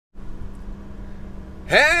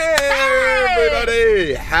Hey,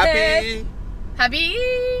 everybody! Happy... Happy...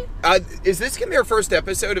 is this going to be our first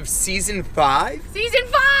episode of Season 5? Season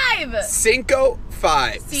 5! Cinco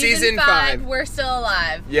 5. Season 5. We're still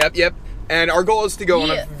alive. Yep. And our goal is to go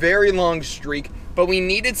on a very long streak, but we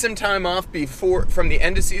needed some time off from the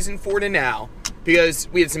end of Season 4 to now, because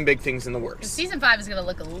we had some big things in the works. Season 5 is going to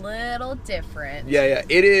look a little different. Yeah.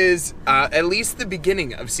 It is, at least the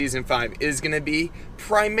beginning of Season 5 is going to be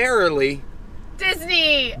primarily...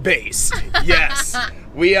 Disney! Based. Yes.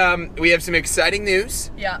 We have some exciting news.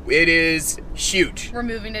 Yeah. It is huge. We're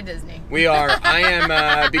moving to Disney. We are. I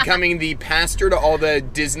am becoming the pastor to all the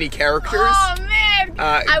Disney characters. Oh, man!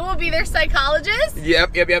 I will be their psychologist.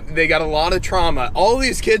 Yep. They got a lot of trauma. All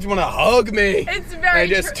these kids want to hug me. It's very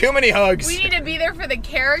just too many hugs. We need to be there for the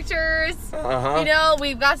characters. Uh-huh. You know,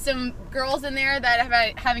 we've got some girls in there that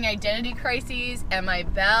are having identity crises. Am I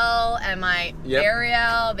Belle? Am I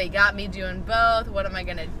Ariel? They got me doing both. What am I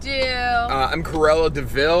going to do? I'm Cruella de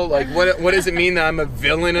Vil. Like, what does it mean that I'm a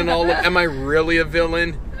villain and all of it? Am I really a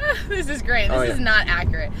villain? This is great. This is not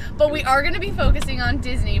accurate. But we are going to be focusing on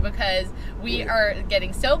Disney because we are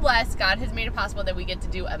getting so blessed. God has made it possible that we get to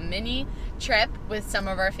do a mini trip with some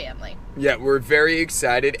of our family. Yeah, we're very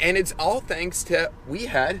excited. And it's all thanks to, we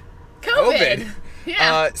had COVID.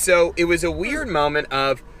 Yeah. So it was a weird moment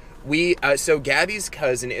of, so Gabby's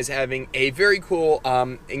cousin is having a very cool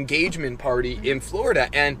engagement party in Florida.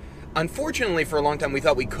 And unfortunately, for a long time, we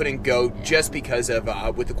thought we couldn't go just because of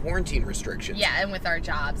with the quarantine restrictions. Yeah, and with our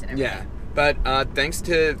jobs and everything. Yeah, but thanks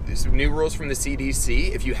to some new rules from the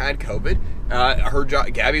CDC, if you had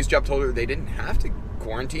COVID, Gabby's job told her they didn't have to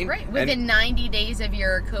quarantine. Right, within 90 days of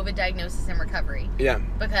your COVID diagnosis and recovery. Yeah.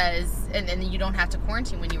 Because, and then you don't have to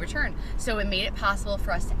quarantine when you return. So it made it possible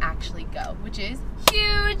for us to actually go, which is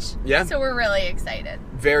huge. Yeah. So we're really excited.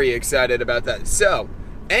 Very excited about that. So,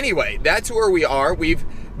 anyway, that's where we are. We've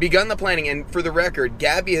begun the planning, and for the record,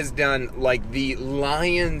 Gabby has done like the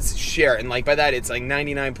lion's share, and like by that it's like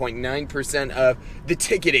 99.9% of the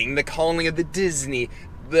ticketing, the calling of the Disney,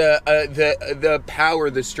 the power,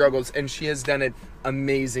 the struggles, and she has done it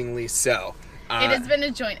amazingly so. It has been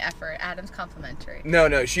a joint effort. Adam's complimentary.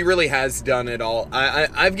 No, she really has done it all.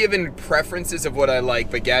 I've given preferences of what I like,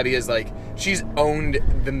 but Gabby is like, she's owned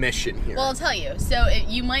the mission here. Well, I'll tell you. So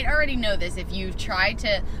you might already know this if you've tried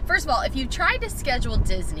to, first of all, if you've tried to schedule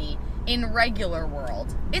Disney in regular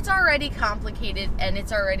world, it's already complicated and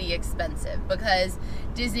it's already expensive because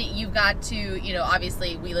Disney, you've got to,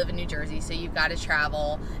 obviously we live in New Jersey, so you've got to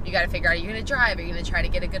travel, you got to figure out, are you going to drive, are you going to try to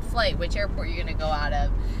get a good flight, which airport you're going to go out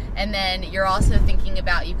of, and then you're also thinking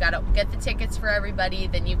about, you've got to get the tickets for everybody,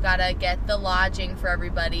 then you've got to get the lodging for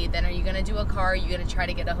everybody, then are you going to do a car, are you going to try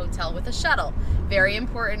to get a hotel with a shuttle? Very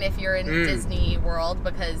important if you're in Disney World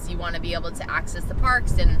because you want to be able to access the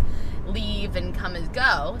parks and leave and come and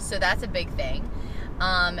go, so that's a big thing.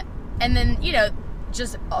 And then,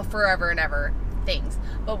 just forever and ever things.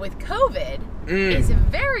 But with COVID, it's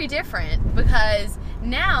very different because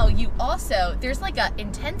now there's like an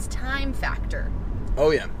intense time factor.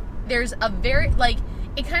 Oh, yeah. There's a very,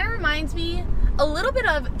 it kind of reminds me a little bit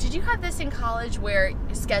of, did you have this in college where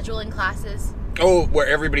scheduling classes? Oh, where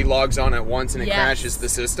everybody logs on at once and it crashes the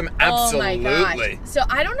system? Absolutely. Oh my gosh. So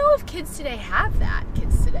I don't know if kids today have that.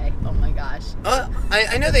 Oh my gosh.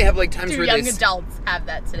 I know they have times where young adults have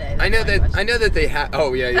that today. I know that they have.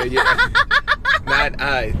 Oh yeah.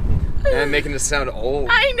 I'm making this sound old.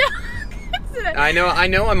 I know. I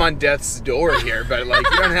know I'm on death's door here, but you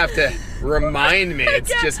don't have to remind me. It's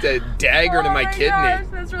just a dagger to my kidney. Gosh,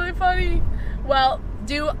 that's really funny. Well,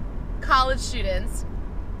 do college students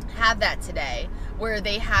have that today where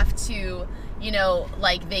they have to,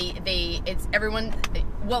 it's everyone,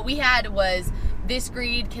 what we had was this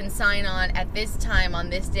grade can sign on at this time on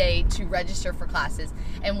this day to register for classes.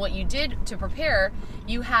 And what you did to prepare,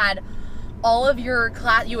 you had all of your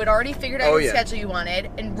class, you had already figured out the schedule you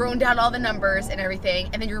wanted and wrote down all the numbers and everything.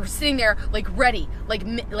 And then you're sitting there ready,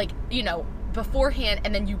 beforehand.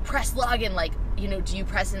 And then you press login, do you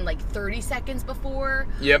press in 30 seconds before?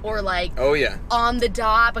 Yep. Or on the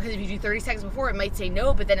dot, because if you do 30 seconds before, it might say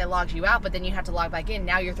no, but then it logs you out, but then you have to log back in.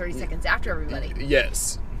 Now you're 30 seconds after everybody.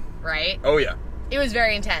 Yes. Right? Oh, yeah. It was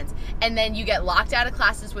very intense. And then you get locked out of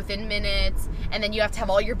classes within minutes, and then you have to have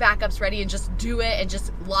all your backups ready and just do it and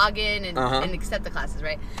just log in and accept the classes,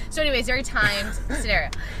 right? So anyways, very timed scenario.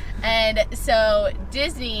 And so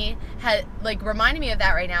Disney had reminded me of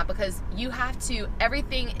that right now because you have to,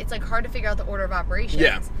 everything, it's hard to figure out the order of operations.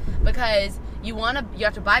 Yeah. Because you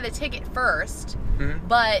have to buy the ticket first,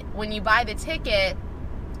 but when you buy the ticket,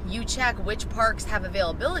 you check which parks have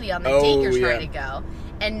availability on the date you're trying to go.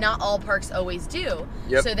 And not all parks always do.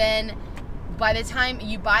 Yep. So then by the time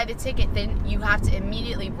you buy the ticket, then you have to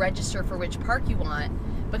immediately register for which park you want,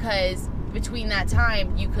 because between that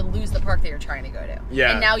time, you could lose the park that you're trying to go to.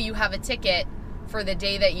 Yeah. And now you have a ticket for the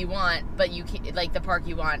day that you want, but the park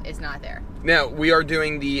you want is not there. Now, we are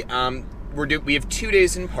doing the, we have 2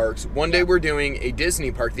 days in parks. One day we're doing a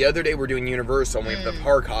Disney park. The other day we're doing Universal, and we have the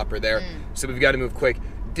park hopper there. So we've got to move quick.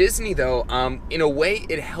 Disney, though, in a way,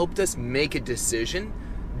 it helped us make a decision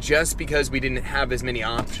just because we didn't have as many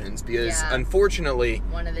options. Because, unfortunately...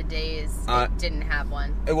 One of the days, it didn't have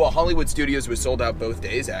one. Well, Hollywood Studios was sold out both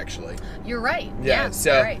days, actually. You're right. Yeah,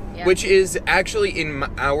 so, you're right. Yeah. Which is actually, in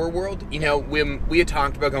our world, you know, we had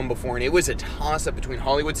talked about going before, and it was a toss-up between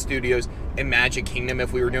Hollywood Studios and Magic Kingdom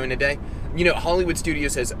if we were doing a day. You know, Hollywood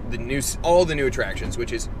Studios has all the new attractions,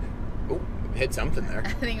 which is... Oh, hit something there. I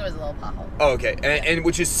think it was a little pothole. Oh, okay. And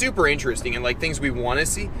which is super interesting and, like, things we want to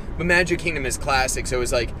see. But Magic Kingdom is classic, so it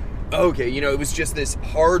was like, okay, you know, it was just this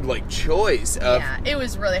hard, like, choice of... Yeah, it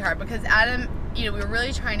was really hard because Adam, you know, we were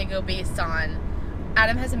really trying to go based on...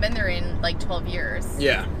 Adam hasn't been there in, like, 12 years.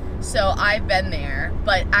 Yeah. So I've been there,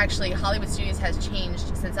 but actually Hollywood Studios has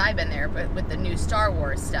changed since I've been there, but with the new Star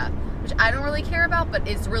Wars stuff, which I don't really care about, but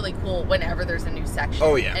it's really cool whenever there's a new section.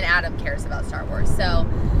 Oh, yeah. And Adam cares about Star Wars, so,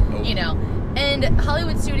 you know. And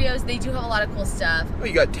Hollywood Studios, they do have a lot of cool stuff. Oh,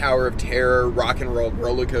 you got Tower of Terror, Rock and Roll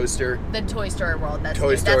Roller Coaster. The Toy Story World, that's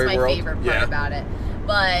Toy Story my World, favorite part yeah. about it.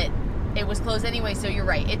 But it was closed anyway, so you're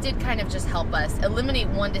right. It did kind of just help us eliminate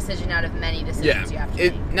one decision out of many decisions you have to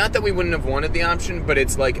make. Not that we wouldn't have wanted the option, but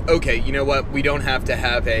it's like, okay, you know what? We don't have to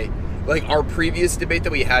have like, our previous debate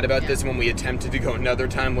that we had about this when we attempted to go another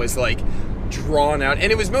time was, like, drawn out.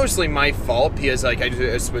 And it was mostly my fault because, like, I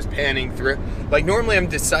just was panning through. Like, normally I'm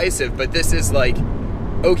decisive, but this is, like,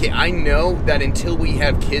 okay, I know that until we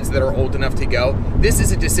have kids that are old enough to go, this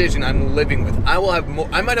is a decision I'm living with.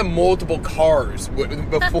 I might have multiple cars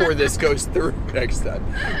before this goes through next time.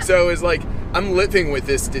 So it's like, I'm living with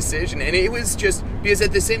this decision. And it was just, because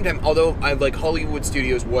at the same time, although Hollywood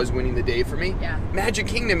Studios was winning the day for me, Magic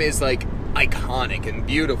Kingdom is, like, iconic and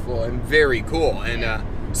beautiful and very cool. And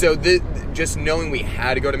so just knowing we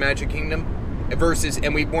had to go to Magic Kingdom versus,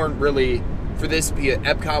 and we weren't really... For this,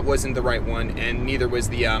 Epcot wasn't the right one, and neither was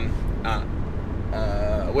the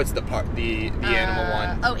what's the part the animal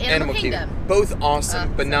one? Oh, Animal Kingdom. Both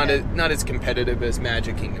awesome, but so not as competitive as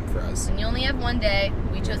Magic Kingdom for us. And you only have one day.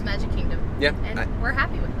 We chose Magic Kingdom. Yeah, and we're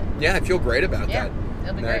happy with it. Yeah, I feel great about that.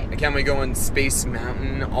 It'll be great. I can't wait to go on Space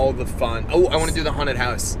Mountain, all the fun. Oh, I want to do the haunted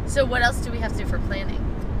house. So what else do we have to do for planning?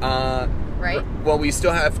 Right? Well, we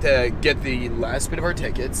still have to get the last bit of our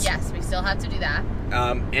tickets. Yes, we still have to do that.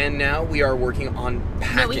 And now we are working on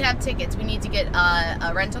packing. No, we have tickets. We need to get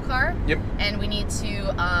a rental car. Yep. And we need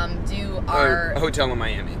to do our... hotel in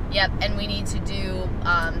Miami. Yep, and we need to do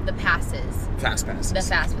the passes. Fast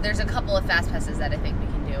passes. But there's a couple of fast passes that I think we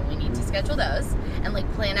can do. We need to schedule those and,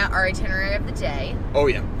 like, plan out our itinerary of the day. Oh,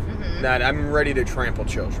 yeah. That I'm ready to trample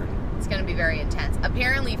children. It's going to be very intense.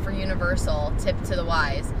 Apparently for Universal, tip to the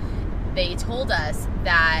wise, they told us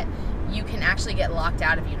that you can actually get locked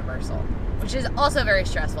out of Universal, which is also very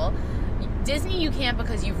stressful. Disney you can't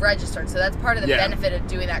because you've registered, so that's part of the benefit of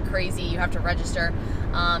doing that crazy. You have to register.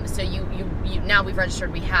 So you now we've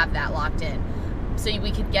registered, we have that locked in. So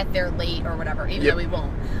we could get there late or whatever, even though we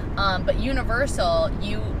won't. But Universal,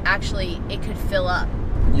 it could fill up.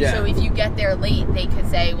 Yeah. So if you get there late, they could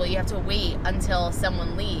say, well, you have to wait until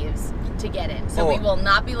someone leaves to get in. So we will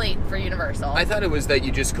not be late for Universal. I thought it was that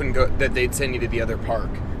you just couldn't go, that they'd send you to the other park.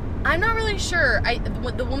 I'm not really sure.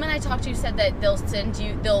 The woman I talked to said that they'll send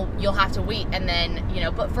you, you'll have to wait, and then,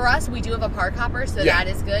 but for us, we do have a park hopper, so that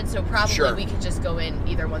is good. So probably we could just go in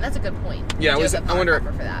either one. That's a good point. Yeah, I wonder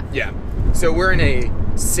for that. Yeah. So we're in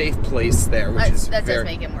a safe place there, which that does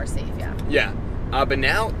make it more safe, yeah. Yeah. But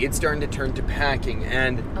now it's starting to turn to packing,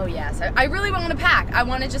 and... Oh, yes. I really want to pack. I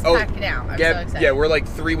want to just pack now. I'm so excited. Yeah, we're like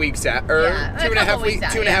 3 weeks out, or 2.5 weeks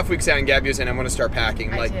out. 2.5 weeks out, and Gabby was saying, I want to start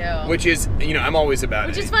packing. I do. Which is, I'm always about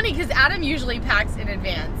it. Which is funny, because Adam usually packs in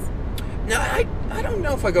advance. No, I don't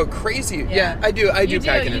know if I go crazy. Yeah, I do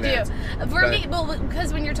pack in advance. For me,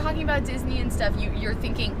 because when you're talking about Disney and stuff, you're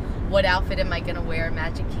thinking, what outfit am I going to wear at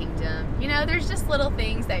Magic Kingdom? There's just little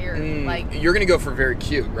things that you're like... You're going to go for very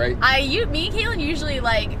cute, right? Me and Caitlin usually,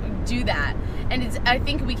 do that. And I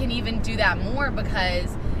think we can even do that more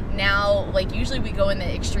because now, usually we go in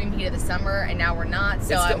the extreme heat of the summer, and now we're not.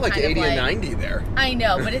 So it's still I'm 80 and 90 there. I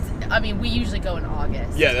know, but we usually go in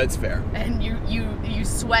August. Yeah, that's fair. And you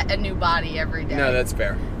sweat a new body every day. No, that's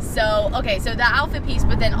fair. So, okay, so the outfit piece,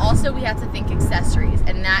 but then also we have to think accessories,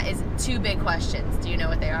 and that is 2 big questions. Do you know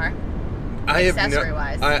what they are?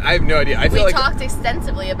 accessory-wise? I have no idea. I feel we like talked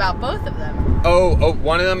extensively about both of them. Oh,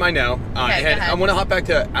 one of them I know. Okay, go ahead. I want to hop back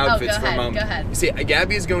to outfits for a moment. Go ahead. You see,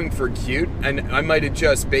 Gabby is going for cute, and I might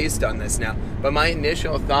adjust based on this now, but my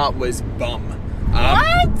initial thought was bum.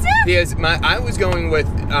 What? Because I was going with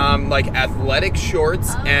like athletic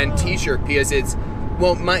shorts and t-shirt because it's,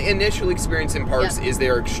 well, my initial experience in parks is they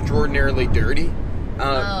are extraordinarily dirty.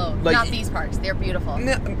 Not these parks. They're beautiful.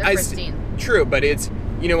 They're pristine. True, but it's,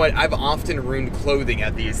 you know what, I've often ruined clothing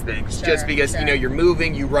at these things just because, you know, you're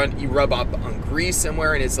moving, you rub up on grease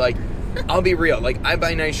somewhere, and it's like, I'll be real, like, I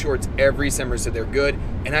buy nice shorts every summer so they're good,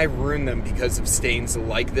 and I ruin them because of stains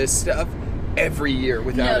like this stuff every year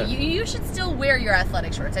without you should still wear your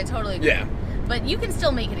athletic shorts. I totally agree. Yeah. But you can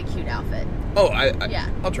still make it a cute outfit. Oh,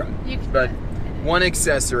 I'll try. You can but one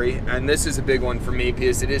accessory, and this is a big one for me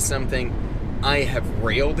because it is something I have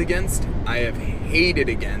railed against, I have hated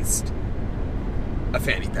against, a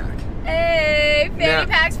fanny pack. Hey, fanny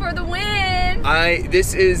packs for the win!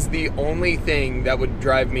 This is the only thing that would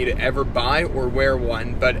drive me to ever buy or wear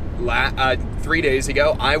one, but 3 days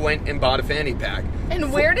ago, I went and bought a fanny pack.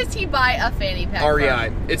 And where does he buy a fanny pack REI.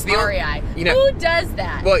 from? It's the REI. You know, who does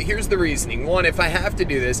that? Well, here's the reasoning. One, if I have to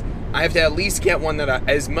do this, I have to at least get one that,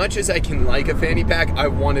 as much as I can like a fanny pack, I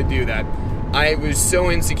want to do that. I was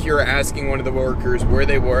so insecure asking one of the workers where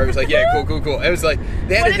they were. I was like, yeah, cool. I was like, what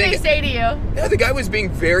did they say to you? Yeah, the guy was being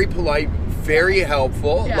very polite, very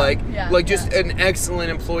helpful, just an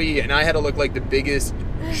excellent employee, and I had to look like the biggest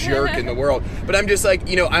jerk in the world. But I'm just like,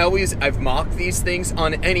 you know, I've mocked these things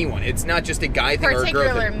on anyone. It's not just a guy thing or a girl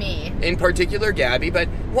thing. Particular me. In particular, Gabby, but,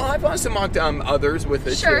 well, I've also mocked others with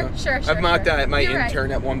it, too. Sure. I've mocked my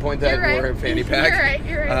intern at one point that wore a fanny pack.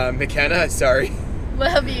 You're right. McKenna, sorry.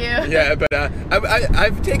 Love you. Yeah, but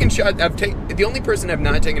I've taken shot. The only person I've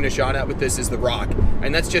not taken a shot at with this is The Rock,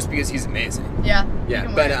 and that's just because he's amazing. Yeah.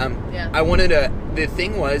 But I wanted to. The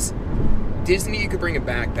thing was, Disney, you could bring a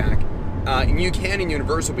backpack, and you can in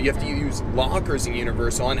Universal, but you have to use lockers in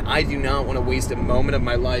Universal, and I do not want to waste a moment of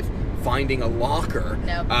my life finding a locker.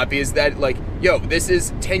 No. Because that, like, this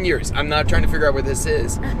is 10 years. I'm not trying to figure out where this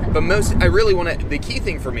is. But I really want to, the key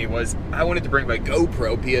thing for me was I wanted to bring my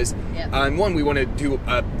GoPro because, one, we want to do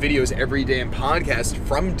videos every day and podcast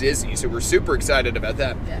from Disney. So we're super excited about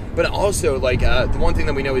that. Yeah. But also, like, the one thing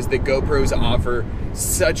that we know is that GoPros offer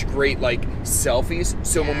such great, like, selfies.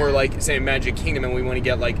 So when we're, like, say, Magic Kingdom and we want to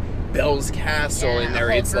get, like, Belle's Castle in there,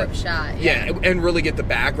 it's like shot. And really get the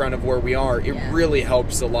background of where we are. It really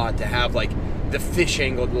helps a lot to have like the fish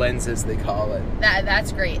angled lens, as they call it.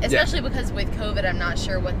 That's great, especially because with COVID, I'm not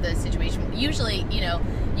sure what the situation. Usually, you know,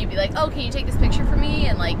 you'd be like, oh, can you take this picture for me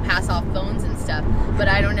and like pass off phones and stuff. But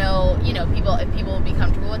I don't know, you know, if people will be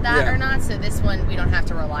comfortable with that or not. So this one, we don't have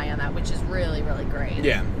to rely on that, which is really, really great.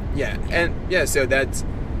 Yeah. And so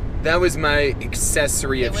that was my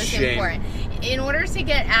accessory of shame. It was important. In order to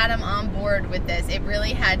get Adam on board with this, it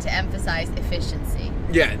really had to emphasize efficiency.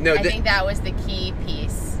 Yeah, no. I think that was the key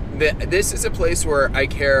piece. This is a place where I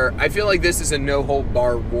care. I feel like this is a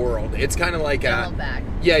no-hold-bar world. It's kind of like hold back.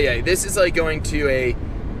 Yeah. This is like going to a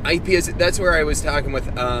IPS. That's where I was talking with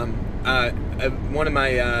one of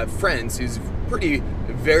my friends who's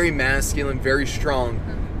very masculine, very strong.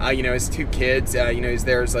 You know, his 2 kids. You know, he's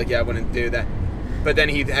there. He's like, yeah, I wouldn't do that. But then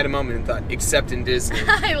he had a moment and thought, except in Disney.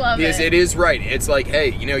 I love it. Because it is right. It's like,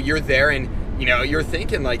 hey, you know, you're there and, you know, you're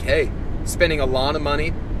thinking like, hey, spending a lot of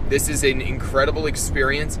money. This is an incredible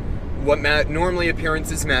experience. Normally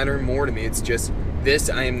appearances matter more to me. It's just this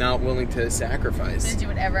I am not willing to sacrifice. To do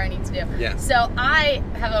whatever I need to do. Yeah. So I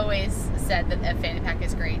have always said that a fanny pack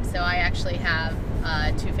is great. So I actually have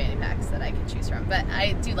 2 fanny packs that I can choose from. But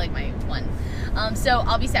I do like my one. So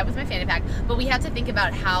I'll be set with my fanny pack. But we have to think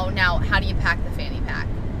about how do you pack the fanny pack?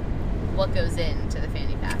 What goes into the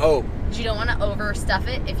fanny pack? Oh. You don't want to overstuff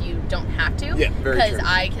it if you don't have to. Yeah, very true. Because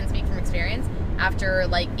I can speak from experience. After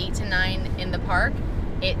like 8 to 9 in the park,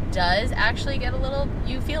 it does actually get a little,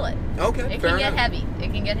 you feel it. Okay, It can get heavy.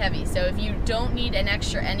 It can get heavy. So if you don't need an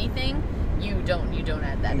extra anything, you don't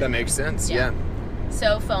add that. That makes sense, yeah.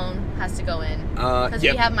 So phone has to go in. Because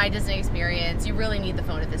we have My Disney Experience. You really need the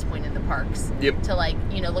phone at this point in the parks. Yep. To like,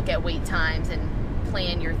 you know, look at wait times and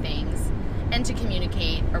plan your things. And to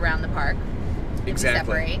communicate around the park.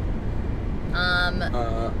 Exactly. Separate.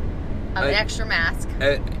 An extra mask.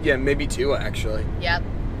 Yeah, maybe 2 actually. Yep.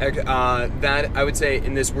 That, I would say,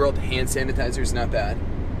 in this world, hand sanitizer is not bad.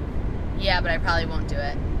 Yeah, but I probably won't do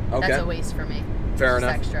it. Okay. That's a waste for me. Fair Just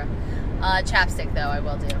enough. Extra. Chapstick, though, I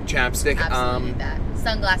will do. Chapstick. Absolutely need that.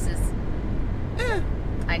 Sunglasses.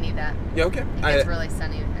 I need that. Yeah, okay. It gets really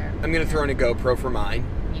sunny there. I'm going to throw in a GoPro for mine.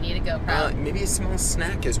 You need a GoPro. Maybe a small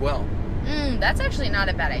snack as well. That's actually not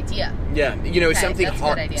a bad idea. Yeah, Okay, something that's a good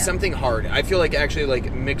hard. idea. Something hard. I feel like actually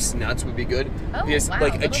like mixed nuts would be good. Oh, because, wow,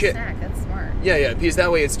 like a little chip. snack. That's smart. Yeah, because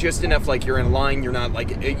that way it's just enough. Like you're in line. You're not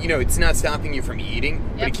like it's not stopping you from eating,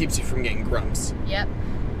 but Yep. it keeps you from getting grumps. Yep,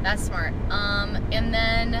 that's smart. And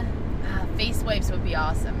then face wipes would be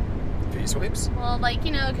awesome. Face wipes. Well, like,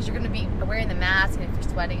 because you're going to be wearing the mask and if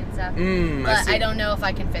you're sweating and stuff. I But see. I don't know if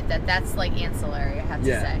I can fit that. That's like ancillary, I have to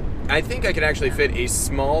Yeah. say. I think I could actually fit a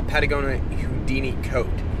small Patagonia Houdini coat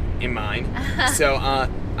in mine. So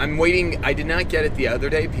I'm waiting. I did not get it the other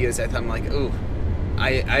day because I thought I'm like, ooh,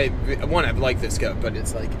 I like this coat, but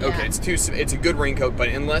it's like okay, Yeah. it's a good raincoat, but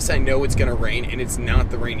unless I know it's gonna rain and it's not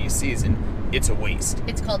the rainy season, it's a waste.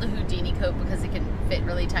 It's called a Houdini coat because it can fit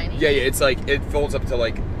really tiny. Yeah, it's like it folds up to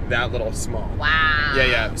like that little small. Wow.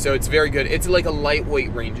 Yeah. So it's very good. It's like a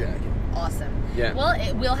lightweight rain jacket. Awesome. Yeah. Well,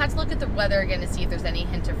 we'll have to look at the weather again to see if there's any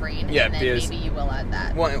hint of rain. Yeah, and then because- maybe you will add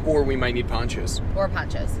that. Well, or we might need ponchos. Or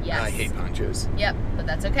ponchos. Yes. I hate ponchos. Yep, but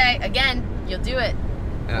that's okay. Again, you'll do it.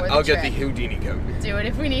 For the I'll get the trip. Houdini coat. Do it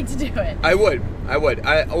if we need to do it. I would.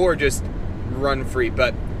 Or just run free.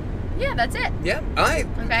 But Yeah, that's it. yeah, all right.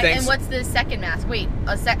 Okay, Thanks. and what's the second mask? Wait,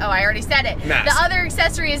 I already said it. Mask. The other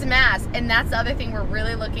accessory is mask, and that's the other thing we're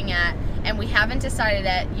really looking at, and we haven't decided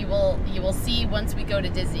yet. You will see once we go to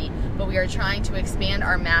Disney, but we are trying to expand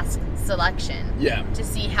our mask selection Yeah. to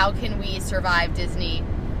see how can we survive Disney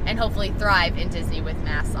and hopefully thrive in Disney with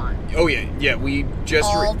masks on Oh yeah. We just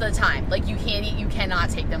all the time. Like you cannot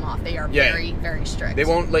take them off. They are Yeah. very, very strict. they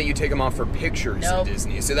won't let you take them off for pictures Nope. in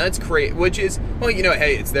Disney. So that's great. Which is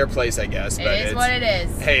hey, it's their place, I guess. It But is it's, what it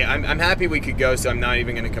is. Hey, I'm happy we could go, so I'm not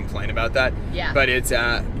even going to complain about that. Yeah. But it's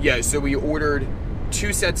so we ordered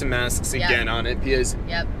 2 sets of masks Yep. again on it because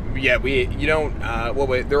Yep.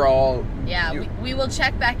 they're all Yeah, we will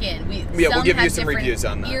check back in. we'll Some give you have some different reviews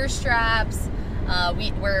on that. Ear straps.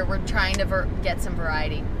 We're trying to get some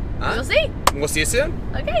variety. Huh? We'll see. We'll see you soon.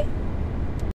 Okay.